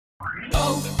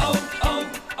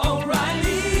O'Reilly.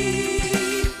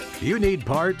 You need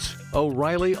parts?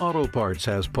 O'Reilly Auto Parts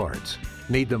has parts.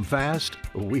 Need them fast?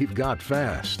 We've got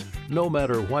fast. No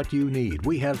matter what you need,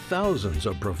 we have thousands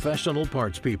of professional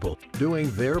parts people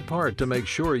doing their part to make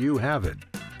sure you have it.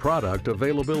 Product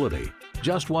availability.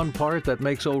 Just one part that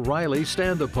makes O'Reilly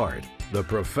stand apart. The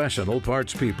professional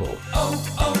parts people.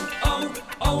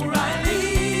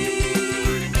 O'Reilly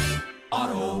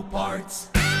Auto Parts.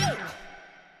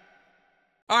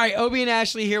 All right, Obie and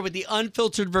Ashley here with the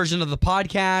unfiltered version of the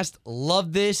podcast.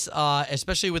 Love this,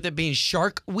 especially with it being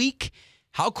Shark Week.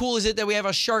 How cool is it that we have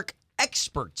a shark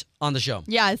expert on the show?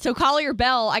 Yeah, so Collier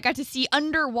Bell, I got to see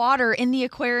underwater in the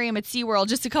aquarium at SeaWorld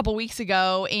just a couple weeks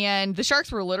ago, and the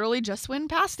sharks were literally just swimming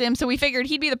past him, so we figured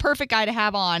he'd be the perfect guy to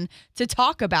have on to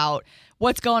talk about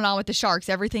what's going on with the sharks,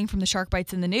 everything from the shark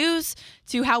bites in the news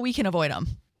to how we can avoid them.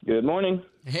 Good morning.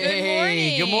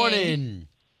 Hey, good morning.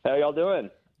 How y'all doing?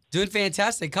 Doing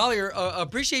fantastic. Collier,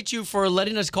 appreciate you for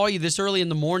letting us call you this early in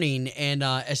the morning, and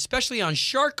especially on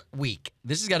Shark Week.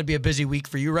 This has got to be a busy week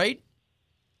for you, right?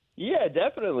 Yeah,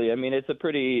 definitely. I mean, it's a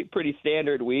pretty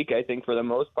standard week, I think, for the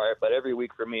most part, but every week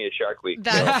for me is Shark Week.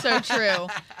 That's so true.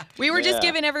 We were just Yeah.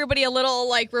 giving everybody a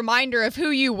little reminder of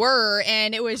who you were,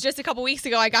 and it was just a couple weeks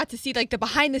ago I got to see the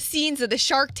behind the scenes of the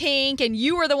Shark Tank, and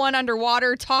you were the one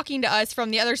underwater talking to us from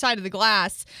the other side of the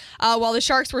glass while the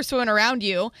sharks were swimming around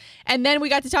you. And then we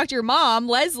got to talk to your mom,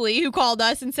 Leslie, who called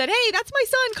us and said, "Hey, that's my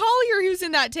son Collier who's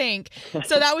in that tank."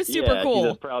 So that was super Yeah, cool.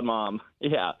 she's a proud mom.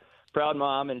 Yeah, proud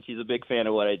mom, and she's a big fan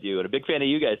of what I do, and a big fan of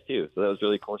you guys, too. So that was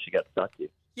really cool she got to talk to you.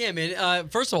 Yeah, man.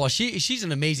 First of all, she's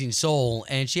an amazing soul,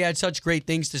 and she had such great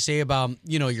things to say about,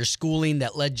 your schooling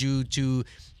that led you to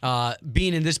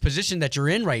being in this position that you're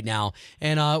in right now.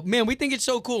 And, man, we think it's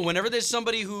so cool. Whenever there's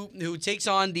somebody who takes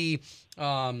on the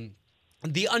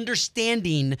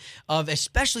understanding of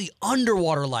especially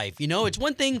underwater life. It's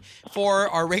one thing for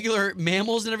our regular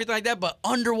mammals and everything like that, but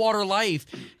underwater life,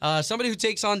 somebody who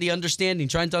takes on the understanding,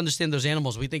 trying to understand those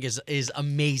animals, we think is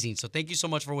amazing. So thank you so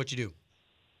much for what you do.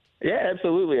 Yeah,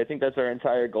 absolutely. I think that's our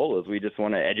entire goal is we just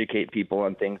want to educate people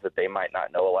on things that they might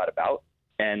not know a lot about.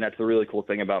 And that's the really cool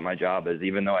thing about my job is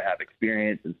even though I have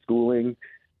experience in schooling,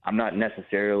 I'm not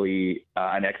necessarily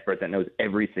an expert that knows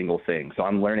every single thing. So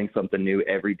I'm learning something new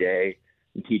every day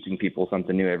and teaching people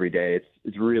something new every day.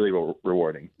 It's really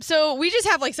rewarding. So we just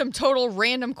have some total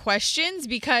random questions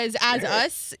because as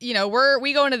us,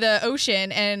 we go into the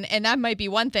ocean and that might be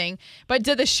one thing. But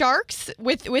do the sharks,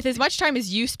 with as much time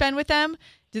as you spend with them,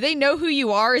 do they know who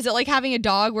you are? Is it like having a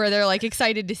dog where they're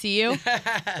excited to see you?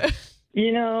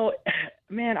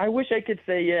 Man, I wish I could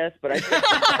say yes, but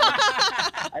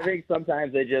I think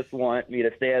sometimes they just want me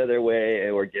to stay out of their way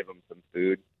or give them some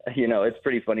food. It's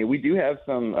pretty funny. We do have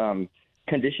some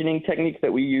conditioning techniques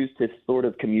that we use to sort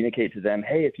of communicate to them,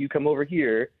 hey, if you come over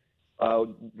here,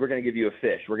 we're going to give you a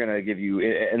fish. We're going to give you,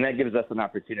 and that gives us an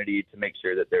opportunity to make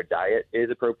sure that their diet is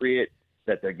appropriate,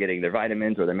 that they're getting their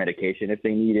vitamins or their medication if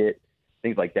they need it,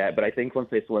 things like that. But I think once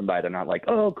they swim by, they're not like,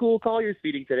 oh, cool, Collier's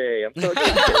feeding today. I'm so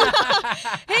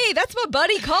excited. Hey, that's my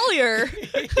buddy Collier.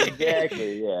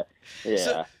 Exactly,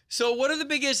 yeah. So what are the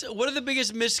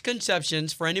biggest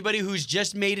misconceptions for anybody who's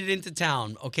just made it into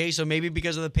town? Okay, so maybe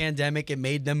because of the pandemic, it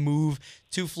made them move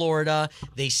to Florida.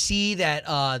 They see that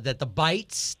that the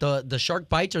bites, the shark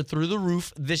bites, are through the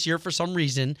roof this year for some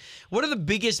reason. What are the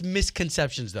biggest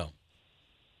misconceptions, though?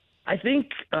 I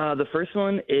think the first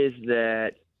one is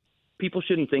that people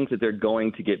shouldn't think that they're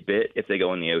going to get bit if they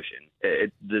go in the ocean.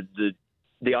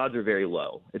 The odds are very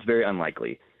low. It's very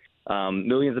unlikely.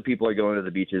 Millions of people are going to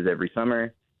the beaches every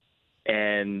summer.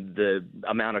 And the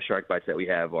amount of shark bites that we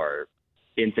have are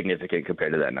insignificant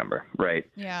compared to that number, right?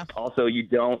 Yeah. Also, you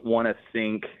don't want to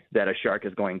think that a shark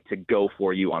is going to go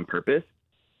for you on purpose.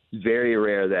 It's very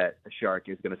rare that a shark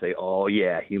is going to say, oh,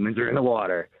 yeah, humans are in the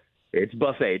water. It's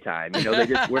buffet time.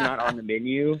 We're not on the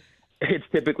menu. It's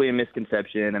typically a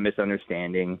misconception, a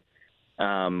misunderstanding.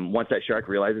 Once that shark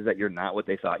realizes that you're not what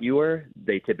they thought you were,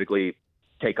 they typically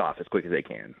take off as quick as they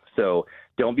can. So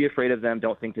don't be afraid of them.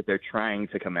 Don't think that they're trying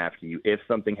to come after you. If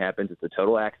something happens, it's a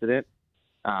total accident.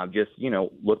 Just,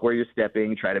 look where you're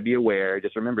stepping. Try to be aware.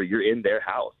 Just remember, you're in their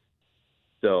house.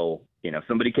 So, if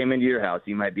somebody came into your house,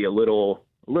 you might be a little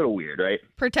weird, right?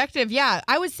 Protective, yeah.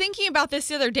 I was thinking about this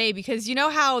the other day because you know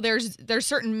how there's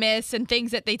certain myths and things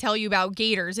that they tell you about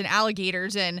gators and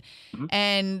alligators and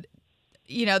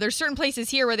there's certain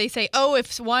places here where they say, oh,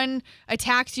 if one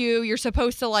attacks you, you're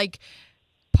supposed to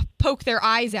poke their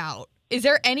eyes out. Is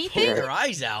there anything? Poke their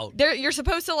eyes out? You're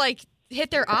supposed to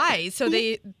hit their eyes so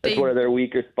they That's one of their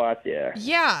weaker spots, yeah.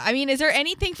 Yeah, I mean, is there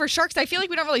anything for sharks? I feel like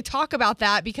we don't really talk about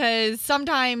that because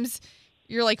sometimes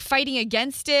you're like fighting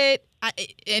against it,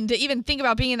 and to even think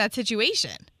about being in that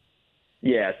situation.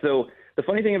 Yeah. So the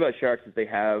funny thing about sharks is they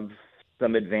have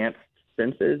some advanced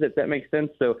senses, if that makes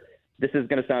sense. So this is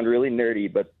going to sound really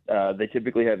nerdy, but they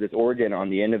typically have this organ on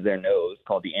the end of their nose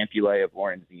called the ampullae of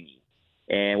Lorenzini.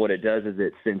 And what it does is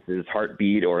it senses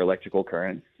heartbeat or electrical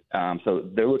currents. So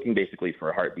they're looking basically for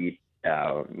a heartbeat,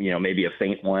 maybe a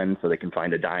faint one so they can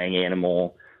find a dying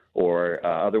animal, or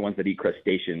other ones that eat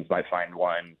crustaceans might find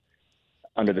one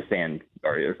under the sand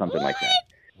or something like that.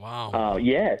 Wow.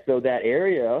 So that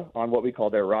area on what we call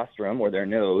their rostrum or their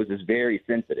nose is very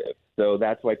sensitive. So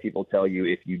that's why people tell you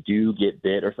if you do get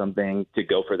bit or something to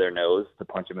go for their nose, to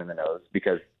punch them in the nose,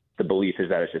 because the belief is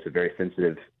that it's just a very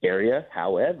sensitive area.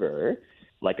 However,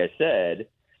 like I said,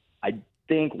 I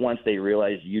think once they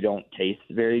realize you don't taste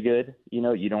very good,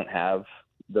 you don't have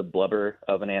the blubber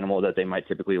of an animal that they might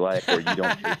typically like, or you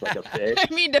don't taste like a fish.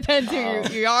 I mean, depends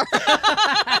who you are.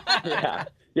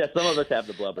 Yeah, some of us have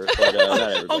the blubber, but not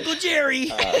everybody. Uncle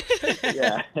Jerry.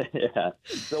 Yeah.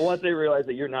 So once they realize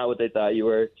that you're not what they thought you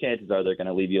were, chances are they're going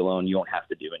to leave you alone. You won't have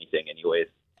to do anything anyways.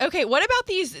 Okay, what about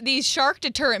these shark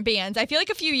deterrent bans? I feel like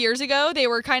a few years ago they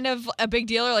were kind of a big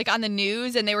deal, or like on the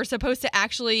news, and they were supposed to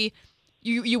actually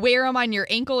you wear them on your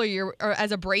ankle or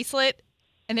as a bracelet,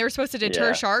 and they were supposed to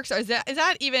deter sharks. Or is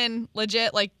that even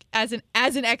legit? Like as an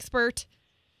expert?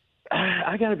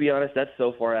 I got to be honest, that's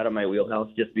so far out of my wheelhouse,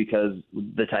 just because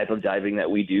the type of diving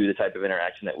that we do, the type of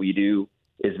interaction that we do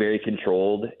is very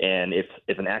controlled. And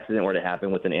if an accident were to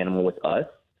happen with an animal with us,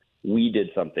 we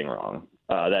did something wrong.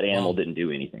 That animal didn't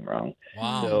do anything wrong.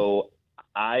 Wow. So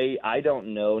I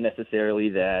don't know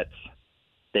necessarily that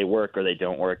they work or they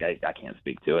don't work. I can't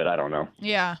speak to it. I don't know.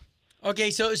 Yeah.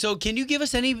 Okay, so can you give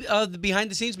us any of the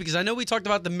behind the scenes? Because I know we talked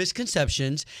about the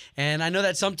misconceptions, and I know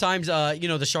that sometimes,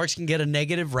 the sharks can get a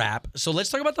negative rap. So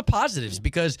let's talk about the positives,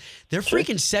 because they're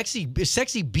freaking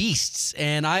sexy beasts,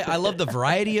 and I love the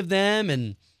variety of them.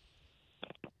 And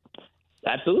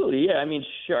Absolutely, yeah. I mean,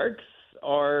 sharks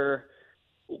are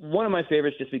one of my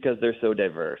favorites just because they're so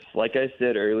diverse. Like I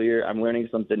said earlier, I'm learning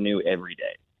something new every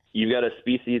day. You've got a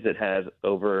species that has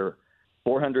over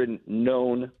 400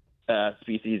 known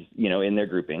species, in their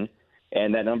grouping,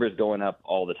 and that number is going up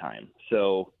all the time.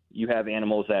 So you have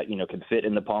animals that, can fit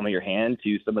in the palm of your hand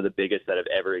to some of the biggest that have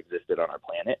ever existed on our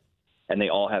planet, and they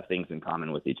all have things in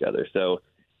common with each other. So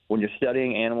when you're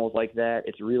studying animals like that,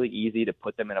 it's really easy to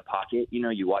put them in a pocket.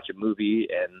 You watch a movie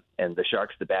and the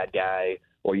shark's the bad guy,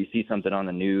 or you see something on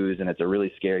the news and it's a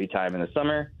really scary time in the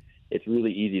summer. It's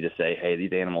really easy to say, hey,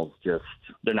 these animals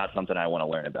they're not something I want to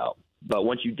learn about. But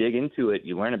once you dig into it,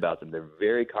 you learn about them. They're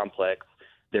very complex.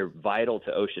 They're vital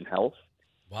to ocean health.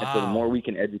 wow. And so the more we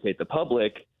can educate the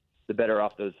public, the better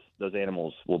off those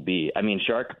animals will be. I mean,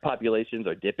 shark populations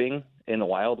are dipping in the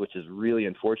wild, which is really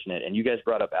unfortunate. And you guys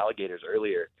brought up alligators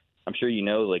earlier. I'm sure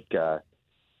the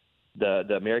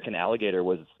American alligator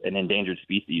was an endangered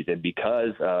species. And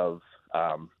because of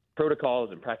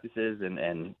protocols and practices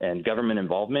and government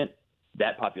involvement,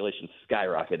 that population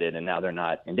skyrocketed, and now they're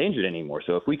not endangered anymore.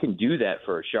 So if we can do that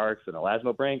for sharks and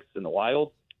elasmobranchs in the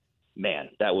wild, man,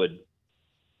 that'd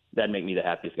make me the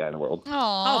happiest guy in the world.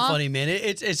 How funny, man.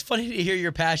 It's funny to hear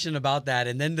your passion about that,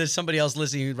 and then there's somebody else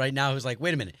listening right now who's like,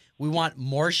 wait a minute, we want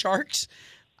more sharks?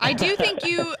 I do think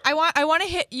I want to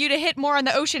hit more on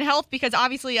the ocean health, because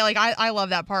obviously, like, I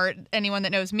love that part. Anyone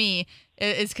that knows me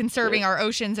is conserving our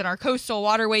oceans and our coastal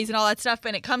waterways and all that stuff.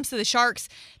 When it comes to the sharks,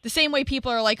 the same way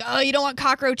people are like, oh, you don't want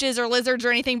cockroaches or lizards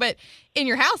or anything, but in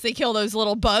your house they kill those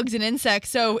little bugs and insects.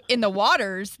 So in the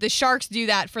waters, the sharks do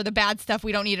that for the bad stuff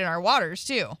we don't need in our waters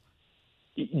too.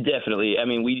 Definitely. I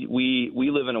mean,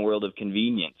 we live in a world of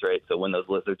convenience, right? So when those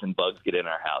lizards and bugs get in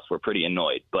our house, we're pretty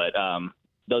annoyed. But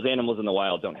those animals in the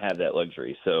wild don't have that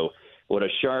luxury. So what a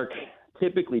shark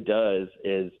typically does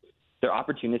is they're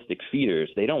opportunistic feeders.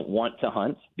 They don't want to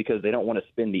hunt because they don't want to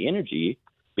spend the energy,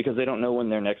 because they don't know when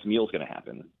their next meal is going to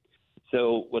happen.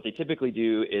 So what they typically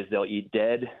do is they'll eat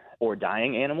dead or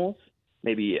dying animals,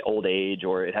 maybe old age,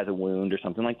 or it has a wound or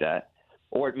something like that,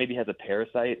 or it maybe has a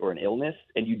parasite or an illness,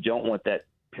 and you don't want that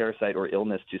parasite or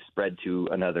illness to spread to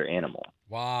another animal.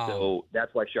 Wow. So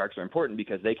that's why sharks are important,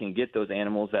 because they can get those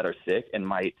animals that are sick and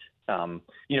might,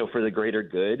 for the greater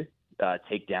good,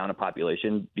 take down a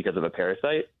population because of a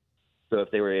parasite. So if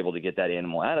they were able to get that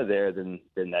animal out of there, then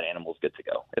that animal's good to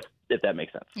go, if that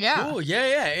makes sense. Yeah. Cool. Yeah.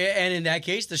 And in that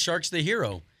case, the shark's the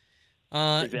hero.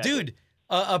 Exactly. Dude,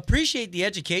 appreciate the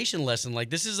education lesson. Like,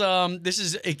 this is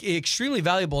extremely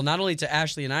valuable, not only to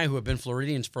Ashley and I, who have been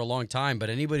Floridians for a long time, but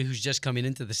anybody who's just coming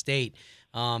into the state.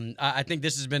 I think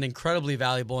this has been incredibly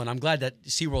valuable, and I'm glad that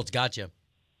SeaWorld's got you.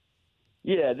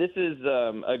 Yeah, this is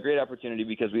a great opportunity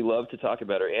because we love to talk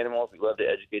about our animals. We love to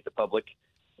educate the public.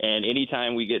 And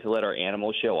anytime we get to let our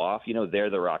animals show off, they're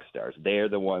the rock stars. They're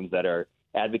the ones that are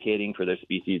advocating for their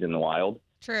species in the wild.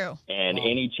 True. And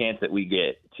any chance that we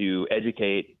get to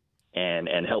educate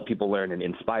and help people learn and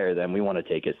inspire them, we want to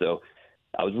take it. So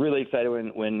I was really excited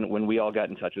when we all got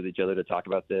in touch with each other to talk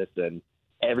about this. And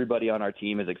everybody on our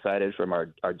team is excited, from our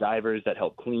divers that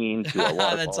help clean to our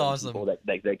waterfall That's awesome. people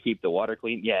that keep the water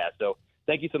clean. Yeah, so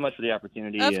thank you so much for the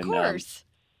opportunity. Of course.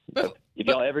 If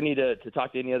y'all ever need to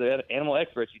talk to any other animal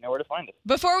experts, you know where to find us.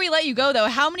 Before we let you go, though,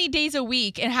 how many days a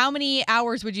week and how many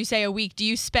hours would you say a week do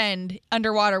you spend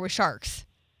underwater with sharks?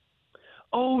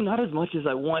 Oh, not as much as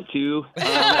I want to.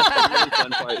 That's the really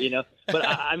fun part, But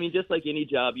I mean, just like any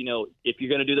job, if you're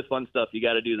going to do the fun stuff, you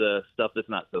got to do the stuff that's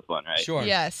not so fun, right? Sure.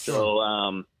 Yes.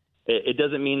 So it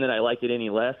doesn't mean that I like it any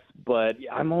less, but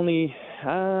I'm only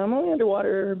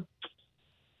underwater,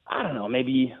 I don't know,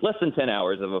 maybe less than 10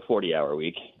 hours of a 40-hour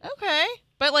week. Okay.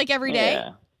 But like every day?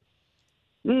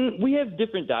 Yeah. We have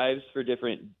different dives for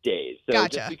different days. So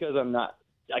Gotcha. just because I'm not,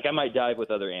 like, I might dive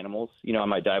with other animals. I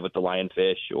might dive with the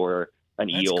lionfish or an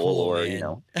That's eel, cool, or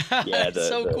man. the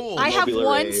So the cool. I have mobula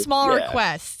one rays. small Yeah.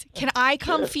 request. Can I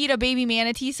come feed a baby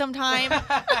manatee sometime?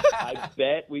 I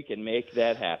bet we can make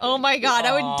that happen. Oh my God,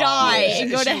 I would die yes,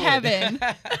 and go to she would. heaven.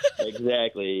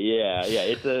 Exactly. Yeah.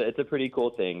 It's a pretty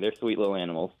cool thing. They're sweet little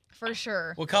animals. For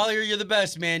sure. Well, Collier, you're the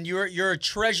best, man. You're a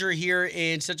treasure here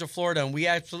in Central Florida, and we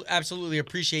absolutely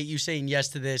appreciate you saying yes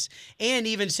to this, and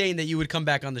even saying that you would come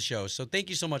back on the show. So thank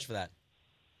you so much for that.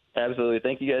 Absolutely.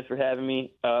 Thank you guys for having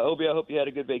me. Obi, I hope you had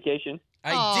a good vacation.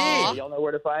 I Aw. did. Y'all know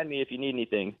where to find me if you need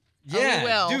anything. Yeah, we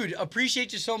will. dude,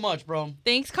 appreciate you so much, bro.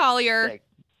 Thanks, Collier. Thanks.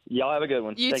 Y'all have a good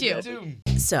one. You Thank too. guys.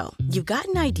 Dude. So, you've got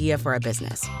an idea for a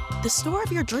business. The store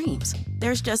of your dreams.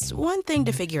 There's just one thing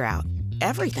to figure out.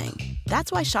 Everything. That's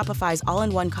why Shopify's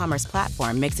all-in-one commerce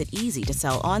platform makes it easy to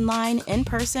sell online, in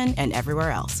person, and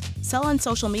everywhere else. Sell on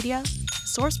social media,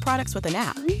 source products with an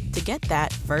app to get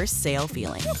that first sale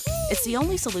feeling. It's the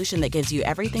only solution that gives you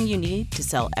everything you need to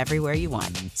sell everywhere you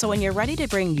want. So when you're ready to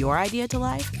bring your idea to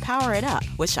life, power it up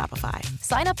with Shopify.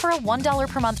 Sign up for a $1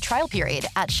 per month trial period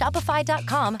at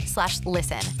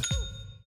shopify.com/listen.